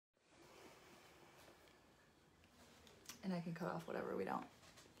can cut off whatever we don't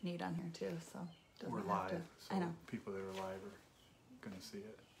need on here too. So we're live. So I know people that are live are gonna see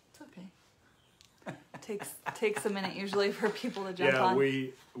it. It's okay. takes a minute usually for people to jump on. Yeah,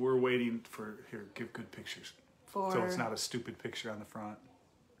 we're waiting for give good pictures. So it's not a stupid picture on the front.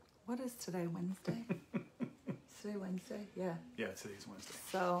 What is today? Wednesday? Is today Wednesday? Yeah. Yeah, today's Wednesday.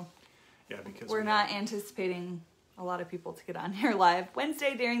 So yeah, because we're not anticipating a lot of people to get on here live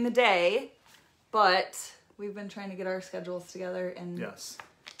Wednesday during the day, but we've been trying to get our schedules together, and yes,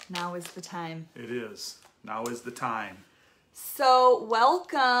 now is the time. It is. Now is the time. So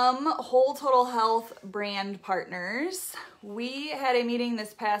welcome, Whole Total Health brand partners. We had a meeting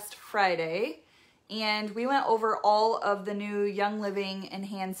this past Friday, and we went over all of the new Young Living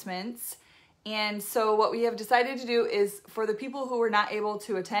enhancements. And so what we have decided to do is, for the people who were not able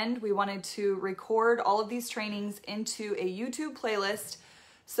to attend, we wanted to record all of these trainings into a YouTube playlist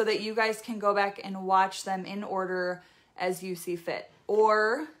so that you guys can go back and watch them in order as you see fit.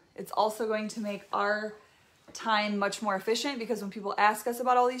 Or it's also going to make our time much more efficient, because when people ask us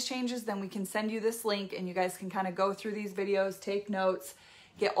about all these changes, then we can send you this link and you guys can kind of go through these videos, take notes,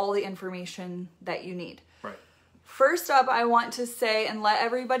 get all the information that you need. Right. First up, I want to say and let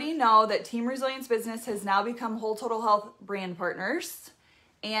everybody know that Team Resilience Business has now become Whole Total Health brand partners,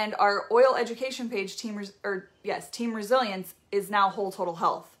 and our oil education page, Team Resilience, is now Whole Total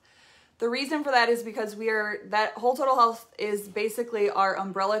Health. The reason for that is because Whole Total Health is basically our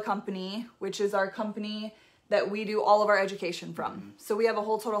umbrella company, which is our company that we do all of our education from. Mm-hmm. So we have a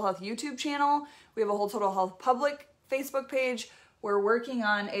Whole Total Health YouTube channel. We have a Whole Total Health public Facebook page. We're working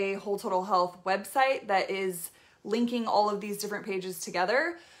on a Whole Total Health website that is linking all of these different pages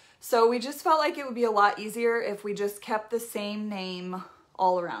together. So we just felt like it would be a lot easier if we just kept the same name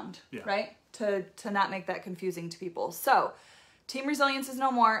all around, right? To not make that confusing to people. So Team Resilience is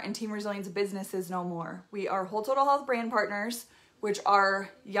no more, and Team Resilience Business is no more. We are Whole Total Health brand partners, which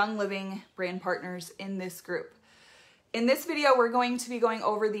are Young Living brand partners in this group. In this video, we're going to be going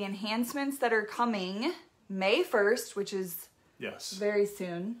over the enhancements that are coming May 1st, which is very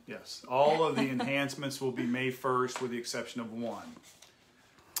soon. Yes, all of the enhancements will be May 1st with the exception of one,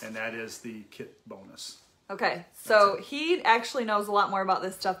 and that is the kit bonus. Okay, so he actually knows a lot more about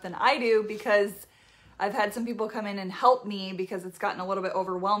this stuff than I do, because I've had some people come in and help me because it's gotten a little bit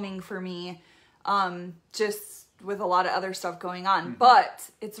overwhelming for me, just with a lot of other stuff going on. Mm-hmm. But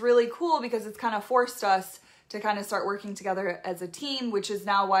it's really cool because it's kind of forced us to kind of start working together as a team, which is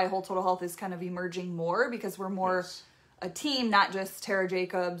now why Whole Total Health is kind of emerging more, because we're more a team, not just Tara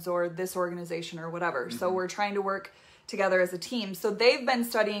Jacobs or this organization or whatever. Mm-hmm. So we're trying to work together as a team. So they've been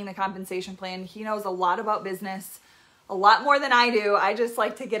studying the compensation plan. He knows a lot about business, a lot more than I do. I just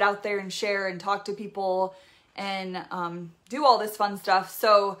like to get out there and share and talk to people and do all this fun stuff.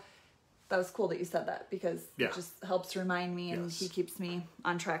 So that was cool that you said that, because it just helps remind me, and he keeps me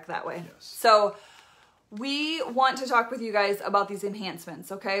on track that way. Yes. So we want to talk with you guys about these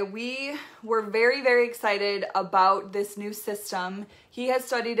enhancements, okay? We were very, very excited about this new system. He has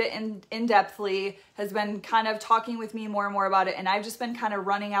studied it in-depthly, has been kind of talking with me more and more about it, and I've just been kind of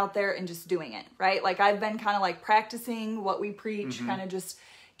running out there and just doing it, right? Like, I've been kind of like practicing what we preach, kind of just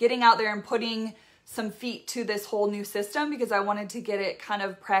getting out there and putting some feet to this whole new system, because I wanted to get it kind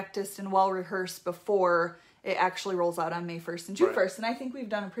of practiced and well rehearsed before it actually rolls out on May 1st and June 1st. And I think we've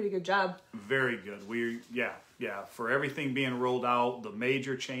done a pretty good job. Very good. For everything being rolled out, the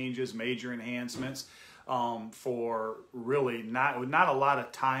major changes, major enhancements, for really not a lot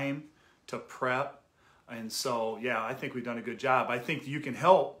of time to prep. And so, I think we've done a good job. I think you can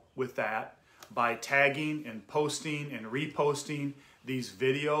help with that by tagging and posting and reposting these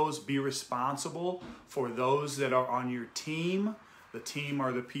videos. Be responsible for those that are on your team. The team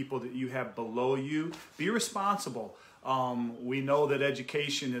are the people that you have below you. Be responsible. We know that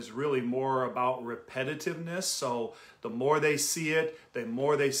education is really more about repetitiveness. So the more they see it, the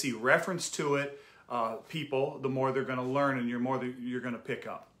more they see reference to it, people, the more they're going to learn, and you're going to pick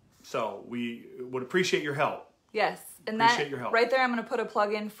up. So we would appreciate your help. Yes. And appreciate your help. Right there, I'm going to put a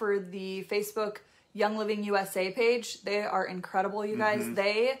plug in for the Facebook Young Living USA page. They are incredible, you guys.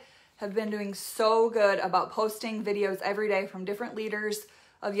 They have been doing so good about posting videos every day from different leaders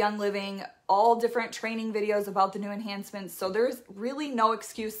of Young Living, all different training videos about the new enhancements. So there's really no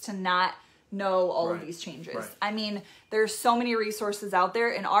excuse to not know all of these changes. I mean, there's so many resources out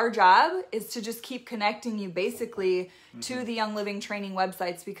there, and our job is to just keep connecting you basically to the Young Living training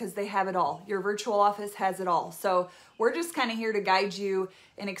websites, because they have it all. Your virtual office has it all. So we're just kind of here to guide you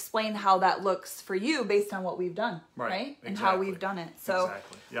and explain how that looks for you based on what we've done, right? And how we've done it. So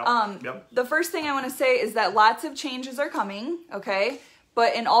the first thing I want to say is that lots of changes are coming, okay?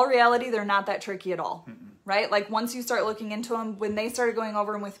 But in all reality, they're not that tricky at all, right? Like once you start looking into them, when they started going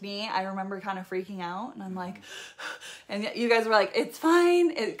over them with me, I remember kind of freaking out, and I'm like, and you guys were like, it's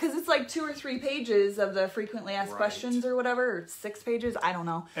fine. Cause it's like 2 or 3 pages of the frequently asked questions or whatever, or 6 pages. I don't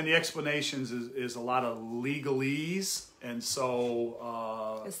know. And the explanations is a lot of legalese. And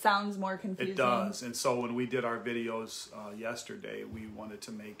so it sounds more confusing. It does. And so when we did our videos yesterday, we wanted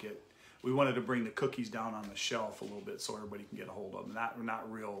to bring the cookies down on the shelf a little bit so everybody can get a hold of them.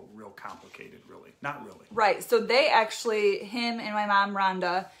 Not real complicated, really. Not really. Right. So they actually, him and my mom,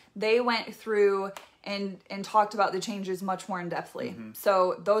 Rhonda, they went through and talked about the changes much more in depthly.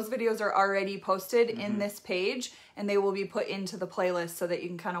 So those videos are already posted in this page, and they will be put into the playlist so that you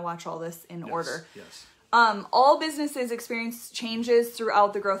can kind of watch all this in order. Yes. All businesses experience changes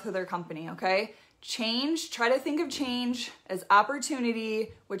throughout the growth of their company, okay? Try to think of change as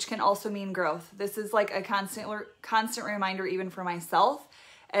opportunity, which can also mean growth. This is like a constant reminder even for myself,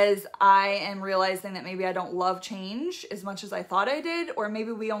 as I am realizing that maybe I don't love change as much as I thought I did, or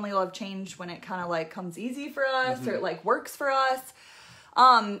maybe we only love change when it kind of like comes easy for us or it like works for us.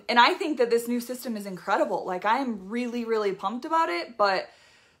 And I think that this new system is incredible. Like I am really, really pumped about it, but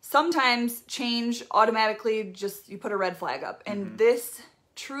sometimes change automatically just, you put a red flag up. And this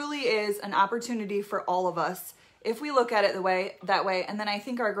truly is an opportunity for all of us if we look at it that way. And then I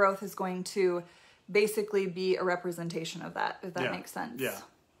think our growth is going to basically be a representation of that, if that makes sense. Yeah.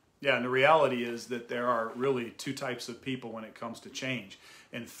 Yeah, and the reality is that there are really 2 types of people when it comes to change.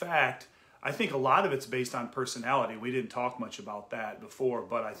 In fact, I think a lot of it's based on personality. We didn't talk much about that before,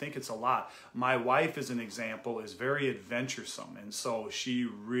 but I think it's a lot. My wife, as an example, is very adventuresome, and so she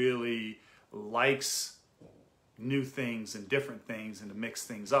really likes new things and different things and to mix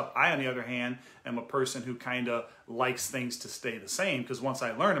things up. I, on the other hand, am a person who kind of likes things to stay the same, because once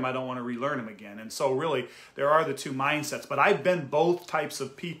I learn them, I don't want to relearn them again. And so really, there are the 2 mindsets, but I've been both types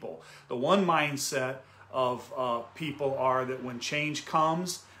of people. The one mindset of people are that when change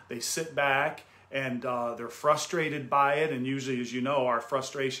comes, they sit back and they're frustrated by it, and usually, as you know, our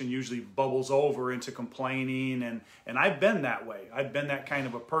frustration usually bubbles over into complaining, and I've been that way. I've been that kind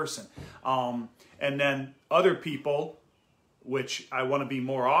of a person. And then other people, which I want to be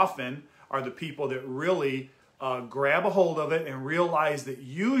more often, are the people that really grab a hold of it and realize that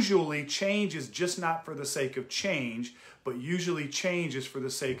usually change is just not for the sake of change, but usually change is for the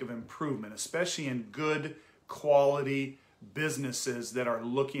sake of improvement, especially in good quality businesses that are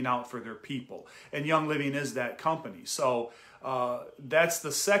looking out for their people. And Young Living is that company. So that's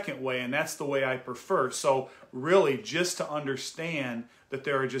the second way, and that's the way I prefer. So really, just to understand that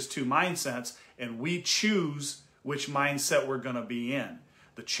there are just 2 mindsets, and we choose which mindset we're going to be in.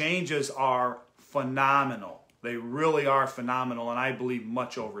 The changes are phenomenal. They really are phenomenal, and I believe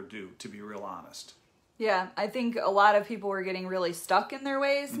much overdue, to be real honest. Yeah, I think a lot of people were getting really stuck in their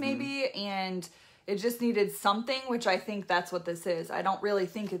ways, maybe, and it just needed something, which I think that's what this is. I don't really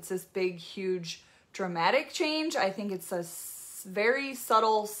think it's this big, huge, dramatic change. I think it's a very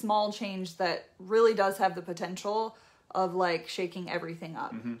subtle, small change that really does have the potential of like shaking everything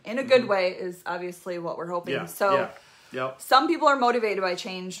up. In a good way is obviously what we're hoping. Some people are motivated by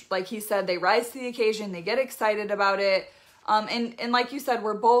change. Like he said, they rise to the occasion, they get excited about it. And like you said,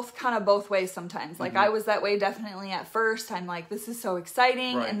 we're both kind of both ways sometimes. Like I was that way definitely at first. I'm like, this is so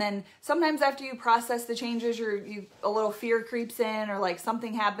exciting. And then sometimes after you process the changes, a little fear creeps in, or like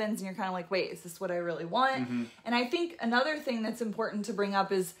something happens and you're kind of like, wait, is this what I really want? And I think another thing that's important to bring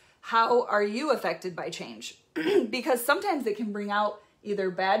up is, how are you affected by change? Because sometimes it can bring out either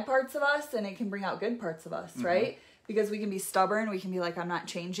bad parts of us and it can bring out good parts of us, right? Because we can be stubborn, we can be like, I'm not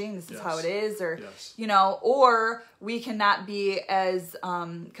changing, this is how it is, or, you know, or we cannot be as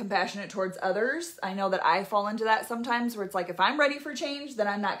compassionate towards others. I know that I fall into that sometimes, where it's like, if I'm ready for change, then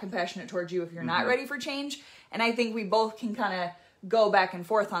I'm not compassionate towards you if you're not ready for change. And I think we both can kind of go back and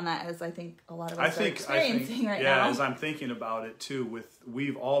forth on that, as I think a lot of us are experiencing right now. Yeah, as I'm thinking about it too,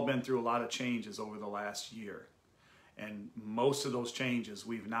 we've all been through a lot of changes over the last year. And most of those changes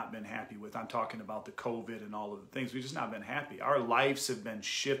we've not been happy with. I'm talking about the COVID and all of the things. We've just not been happy. Our lives have been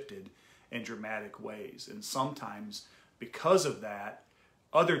shifted in dramatic ways. And sometimes because of that,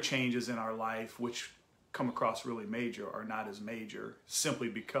 other changes in our life, which come across really major, are not as major, simply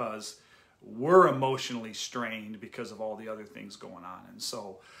because we're emotionally strained because of all the other things going on. And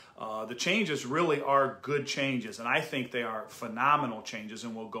so the changes really are good changes, and I think they are phenomenal changes,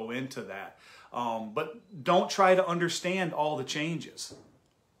 and we'll go into that. But don't try to understand all the changes.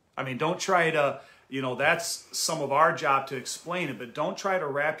 I mean, don't try to, that's some of our job to explain it, but don't try to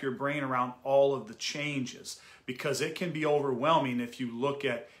wrap your brain around all of the changes, because it can be overwhelming if you look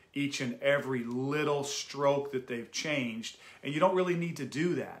at each and every little stroke that they've changed. And you don't really need to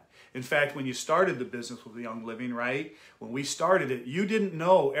do that. In fact, when you started the business with Young Living, right? When we started it, you didn't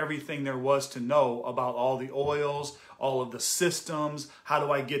know everything there was to know about all the oils, all of the systems. How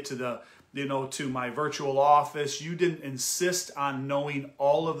do I get to the, to my virtual office? You didn't insist on knowing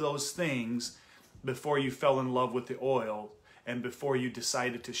all of those things before you fell in love with the oil and before you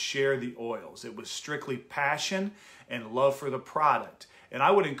decided to share the oils. It was strictly passion and love for the product. And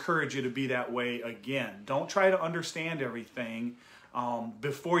I would encourage you to be that way again. Don't try to understand everything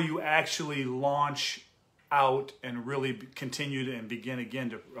before you actually launch out and really continue to and begin again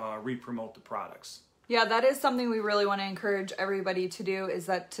to re-promote the products. Yeah, that is something we really want to encourage everybody to do, is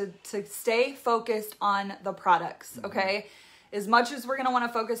that to stay focused on the products, okay? As much as we're going to want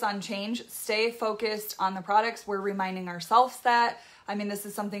to focus on change, stay focused on the products. We're reminding ourselves that. I mean, this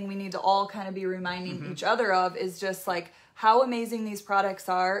is something we need to all kind of be reminding each other of, is just like how amazing these products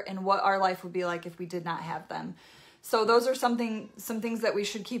are and what our life would be like if we did not have them. So those are some things that we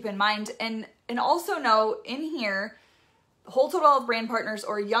should keep in mind. And also know in here, Whole Total Health brand partners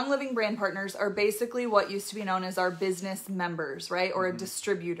or Young Living brand partners are basically what used to be known as our business members, right? Or a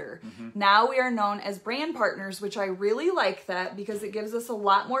distributor. Now we are known as brand partners, which I really like that because it gives us a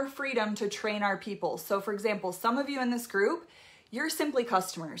lot more freedom to train our people. So for example, some of you in this group, you're simply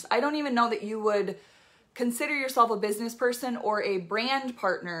customers. I don't even know that you would consider yourself a business person or a brand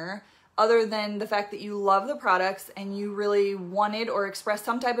partner other than the fact that you love the products and you really wanted or expressed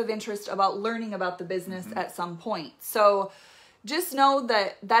some type of interest about learning about the business at some point. So just know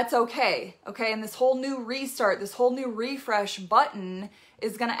that that's okay, okay? And this whole new restart, this whole new refresh button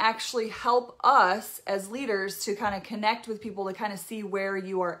is gonna actually help us as leaders to kind of connect with people to kind of see where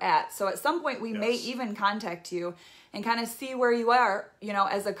you are at. So at some point we may even contact you and kind of see where you are,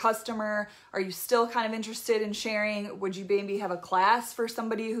 as a customer. Are you still kind of interested in sharing? Would you maybe have a class for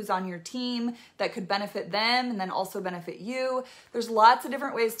somebody who's on your team that could benefit them and then also benefit you? There's lots of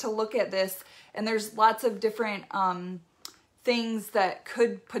different ways to look at this, and there's lots of different things that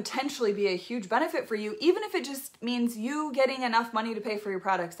could potentially be a huge benefit for you, even if it just means you getting enough money to pay for your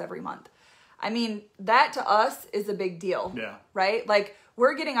products every month. I mean, that to us is a big deal, right? Like,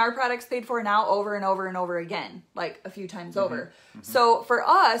 we're getting our products paid for now over and over and over again, like a few times over. So for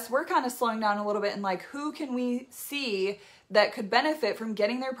us, we're kind of slowing down a little bit and like, who can we see that could benefit from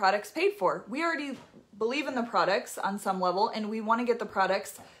getting their products paid for? We already believe in the products on some level, and we want to get the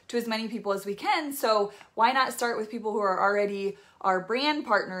products to as many people as we can. So why not start with people who are already our brand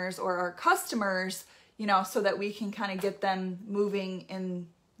partners or our customers, so that we can kind of get them moving in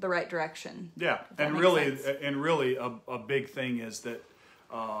the right direction. Yeah, and really a big thing is that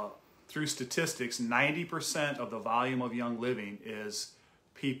through statistics, 90% of the volume of Young Living is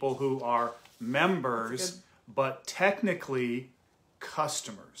people who are members, but technically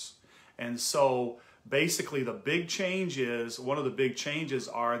customers. And so basically one of the big changes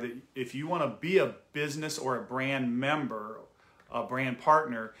are that if you want to be a business or a brand member, a brand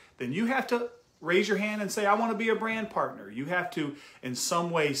partner, then you have to raise your hand and say, I want to be a brand partner. You have to in some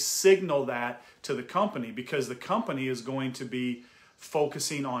way signal that to the company, because the company is going to be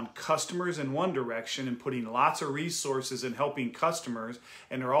focusing on customers in one direction and putting lots of resources in helping customers,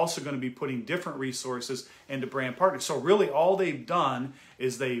 and they're also going to be putting different resources into brand partners. So really all they've done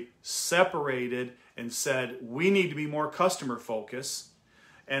is they separated and said, we need to be more customer focused,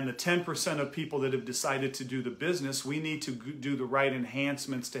 and the 10% of people that have decided to do the business, we need to do the right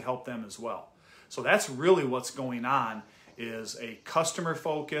enhancements to help them as well. So that's really what's going on, is a customer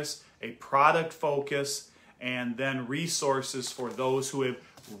focus, a product focus, and then resources for those who have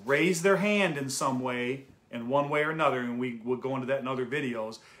raised their hand in some way, in one way or another, and we will go into that in other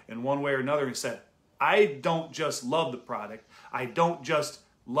videos, in one way or another, and said, I don't just love the product, I don't just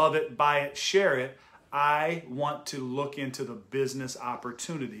love it, buy it, share it, I want to look into the business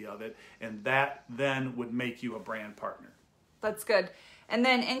opportunity of it, and that then would make you a brand partner. That's good. And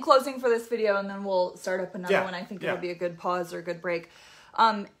then in closing for this video, and then we'll start up another one, I think it'll be a good pause or a good break.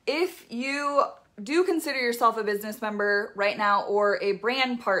 If you do consider yourself a business member right now or a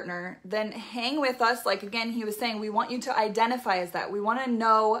brand partner, then hang with us. Like, again, he was saying, we want you to identify as that. We want to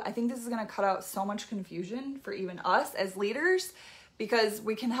know, I think this is going to cut out so much confusion for even us as leaders, because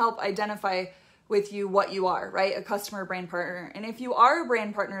we can help identify with you what you are, right? A customer brand partner. And if you are a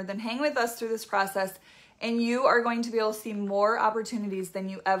brand partner, then hang with us through this process, and you are going to be able to see more opportunities than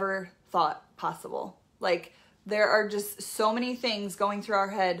you ever thought possible. Like, there are just so many things going through our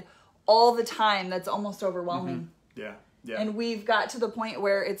head all the time that's almost overwhelming. Yeah. Yeah. And we've got to the point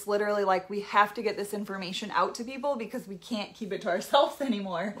where it's literally like we have to get this information out to people because we can't keep it to ourselves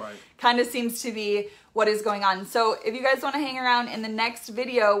anymore. Right. Kind of seems to be what is going on. So if you guys want to hang around, in the next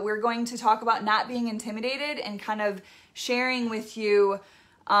video, we're going to talk about not being intimidated and kind of sharing with you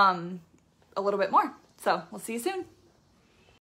a little bit more. So we'll see you soon.